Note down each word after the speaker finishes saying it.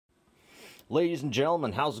Ladies and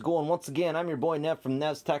gentlemen, how's it going? Once again, I'm your boy Nev from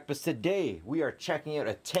Nev's Tech, but today we are checking out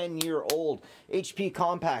a 10-year-old HP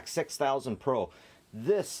Compaq 6000 Pro.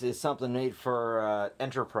 This is something made for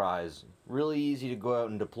enterprise. Really easy to go out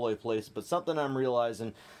and deploy places, but something I'm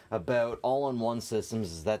realizing about all-in-one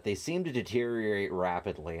systems is that they seem to deteriorate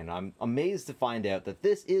rapidly, and I'm amazed to find out that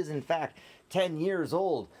this is in fact 10 years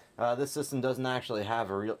old. This system doesn't actually have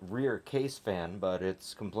a rear case fan, but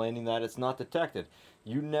it's complaining that it's not detected.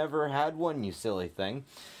 You never had one, you silly thing.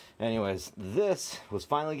 Anyways, this was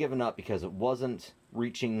finally given up because it wasn't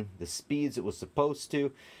reaching the speeds it was supposed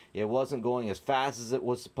to. It wasn't going as fast as it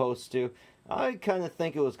was supposed to. I kind of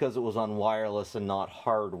think it was because it was on wireless and not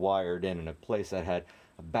hardwired in a place that had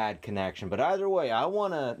a bad connection. But either way, I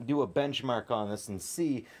want to do a benchmark on this and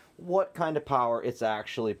see what kind of power it's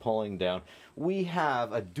actually pulling down. We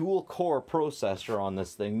have a dual core processor on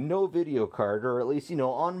this thing, no video card, or at least, you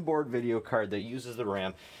know, onboard video card that uses the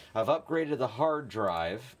RAM. I've upgraded the hard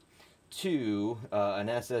drive to an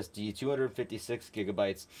SSD, 256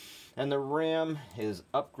 gigabytes, and the RAM is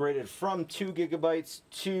upgraded from 2 gigabytes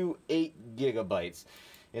to 8 gigabytes.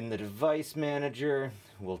 In the device manager,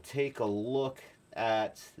 we'll take a look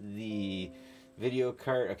at the video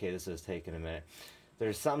card. Okay, this is taking a minute.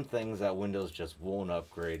 There's some things that Windows just won't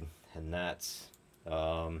upgrade, and that's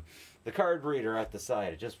the card reader at the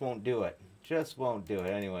side. It just won't do it. Just won't do it.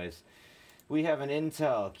 Anyways, we have an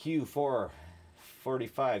Intel Q445,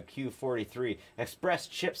 Q43 Express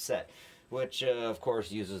chipset, which of course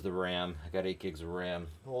uses the RAM. I got 8 gigs of RAM,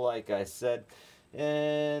 like I said.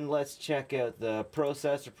 And let's check out the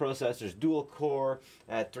processor. Processor's dual core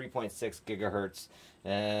at 3.6 gigahertz.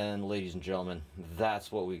 And ladies and gentlemen,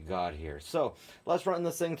 that's what we got here. So let's run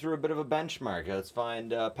this thing through a bit of a benchmark. Let's find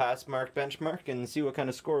Passmark Benchmark and see what kind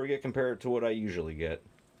of score we get compared to what I usually get.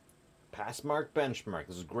 Passmark Benchmark.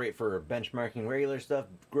 This is great for benchmarking regular stuff.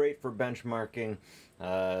 Great for benchmarking,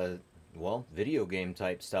 well, video game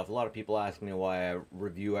type stuff. A lot of people ask me why I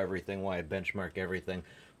review everything, why I benchmark everything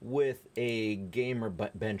with a gamer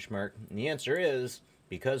benchmark. And the answer is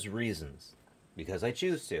because reasons. Because I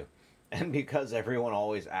choose to. And because everyone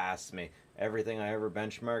always asks me everything I ever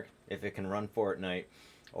benchmark if it can run Fortnite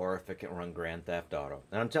or if it can run Grand Theft Auto.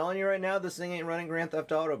 And I'm telling you right now, this thing ain't running Grand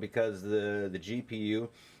Theft Auto because the GPU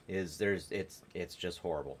is it's just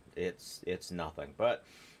horrible. It's nothing. But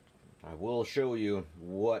I will show you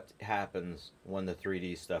what happens when the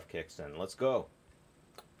 3D stuff kicks in. Let's go.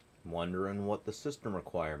 I'm wondering what the system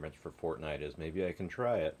requirements for Fortnite is. Maybe I can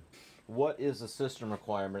try it. What is the system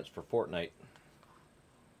requirements for Fortnite?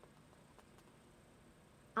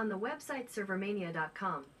 On the website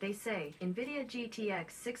servermania.com, they say NVIDIA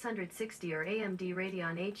GTX 660 or AMD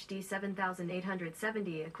Radeon HD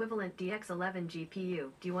 7870 equivalent DX11 GPU.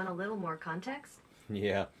 Do you want a little more context?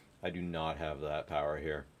 Yeah, I do not have that power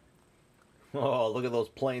here. Oh, look at those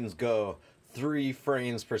planes go. 3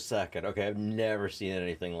 frames per second. Okay, I've never seen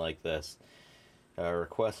anything like this.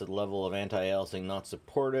 Requested level of anti-aliasing not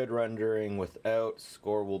supported. Rendering without.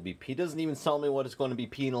 Score will be P. Doesn't even tell me what it's going to be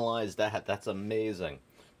penalized at. That's amazing.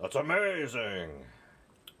 That's amazing!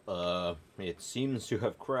 It seems to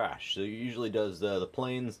have crashed. So it usually does the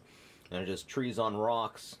planes, and it just trees on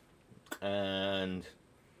rocks, and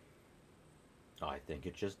I think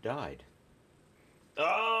it just died.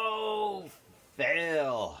 Oh!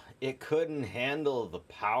 Fail! It couldn't handle the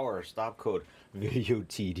power. Stop code video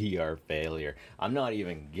TDR failure. I'm not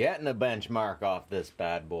even getting a benchmark off this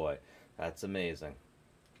bad boy. That's amazing.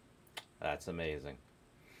 That's amazing.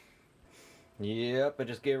 Yep, I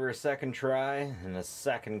just gave her a second try and a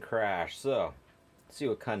second crash. So, let's see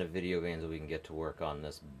what kind of video games we can get to work on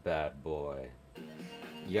this bad boy.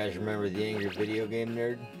 You guys remember the Angry Video Game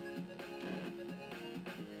Nerd?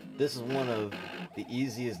 This is one of the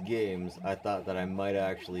easiest games I thought that I might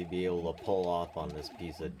actually be able to pull off on this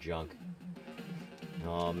piece of junk.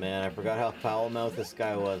 Oh man, I forgot how foul-mouthed this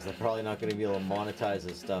guy was. They're probably not going to be able to monetize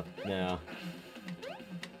this stuff now.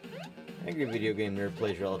 Angry Video Game Nerd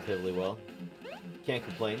plays relatively well. Can't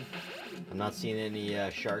complain. I'm not seeing any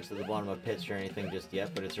sharks at the bottom of pits or anything just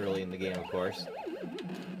yet, but it's early in the game, of course.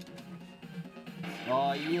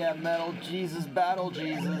 Oh yeah, Metal Jesus, Battle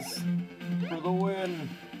Jesus, for the win!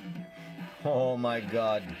 Oh my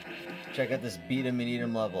god. Check out this beat 'em and eat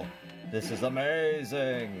 'em level. This is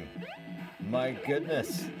amazing! My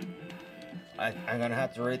goodness. I'm gonna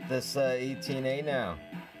have to rate this 18A now.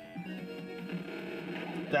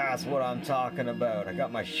 That's what I'm talking about. I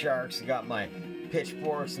got my sharks, I got my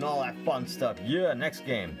pitchforks and all that fun stuff. Yeah, next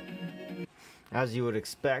game. As you would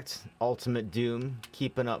expect, Ultimate Doom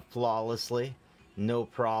keeping up flawlessly. No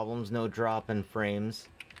problems, no drop in frames.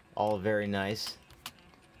 All very nice.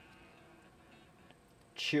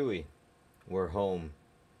 Chewy. We're home.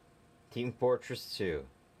 Team Fortress 2.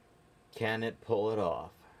 Can it pull it off?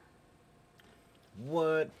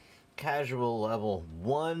 What? Casual level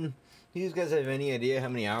 1? Do you guys have any idea how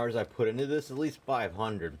many hours I put into this? At least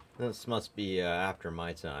 500. This must be after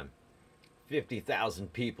my time.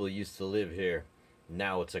 50,000 people used to live here.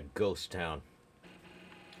 Now it's a ghost town.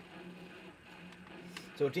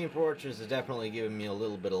 So Team Fortress is definitely giving me a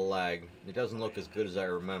little bit of lag. It doesn't look as good as I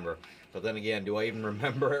remember. But then again, do I even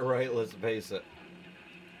remember it right? Let's face it.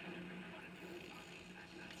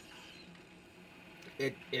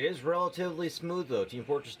 It is relatively smooth though. Team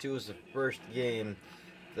Fortress 2 is the first game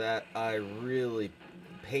that I really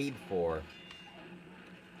paid for.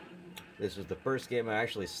 This was the first game I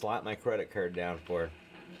actually slapped my credit card down for.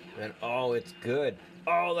 And oh, it's good.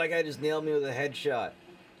 Oh, that guy just nailed me with a headshot.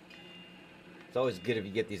 It's always good if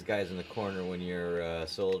you get these guys in the corner when you're a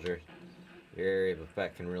soldier. Your area of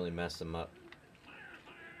effect can really mess them up.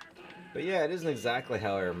 But yeah, it isn't exactly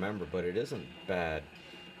how I remember, but it isn't bad.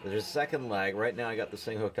 There's a second lag. Right now I got this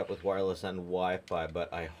thing hooked up with wireless and Wi-Fi,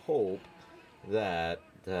 but I hope that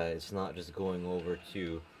it's not just going over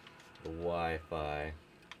to the Wi-Fi.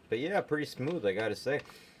 But yeah, pretty smooth, I gotta say.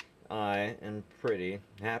 I am pretty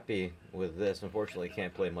happy with this. Unfortunately,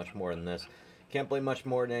 can't play much more than this. Can't play much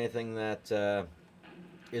more than anything that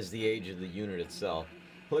is the age of the unit itself.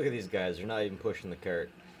 Look at these guys, they're not even pushing the cart.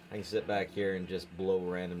 I can sit back here and just blow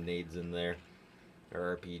random nades in there,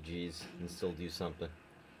 or RPGs, and still do something.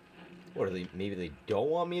 What are they? Maybe they don't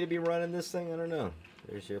want me to be running this thing? I don't know.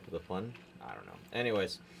 They're just here for the fun? I don't know.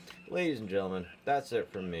 Anyways, ladies and gentlemen, that's it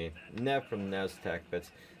from me. Nev from Nev's Tech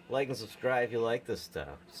Bits. Like and subscribe if you like this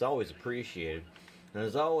stuff. It's always appreciated. And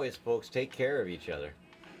as always, folks, take care of each other.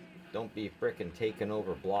 Don't be frickin' taking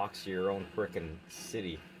over blocks of your own frickin'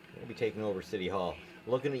 city. Don't be taking over City Hall.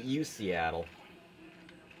 Looking at you, Seattle.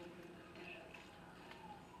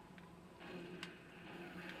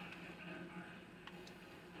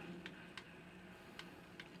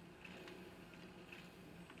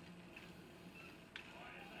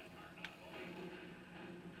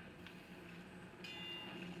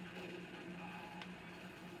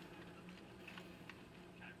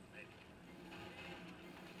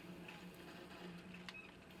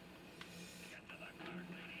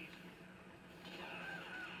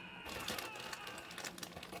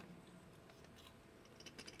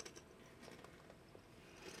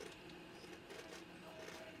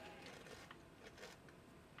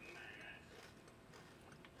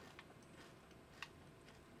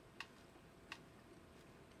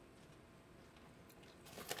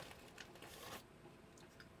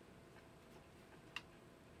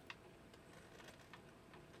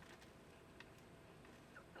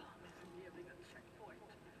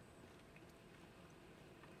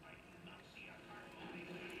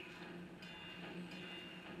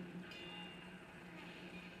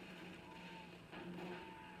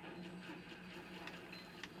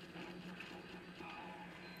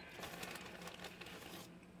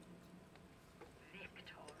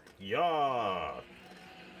 Yeah.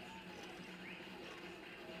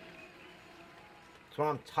 That's what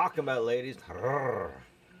I'm talking about, ladies. Arrgh.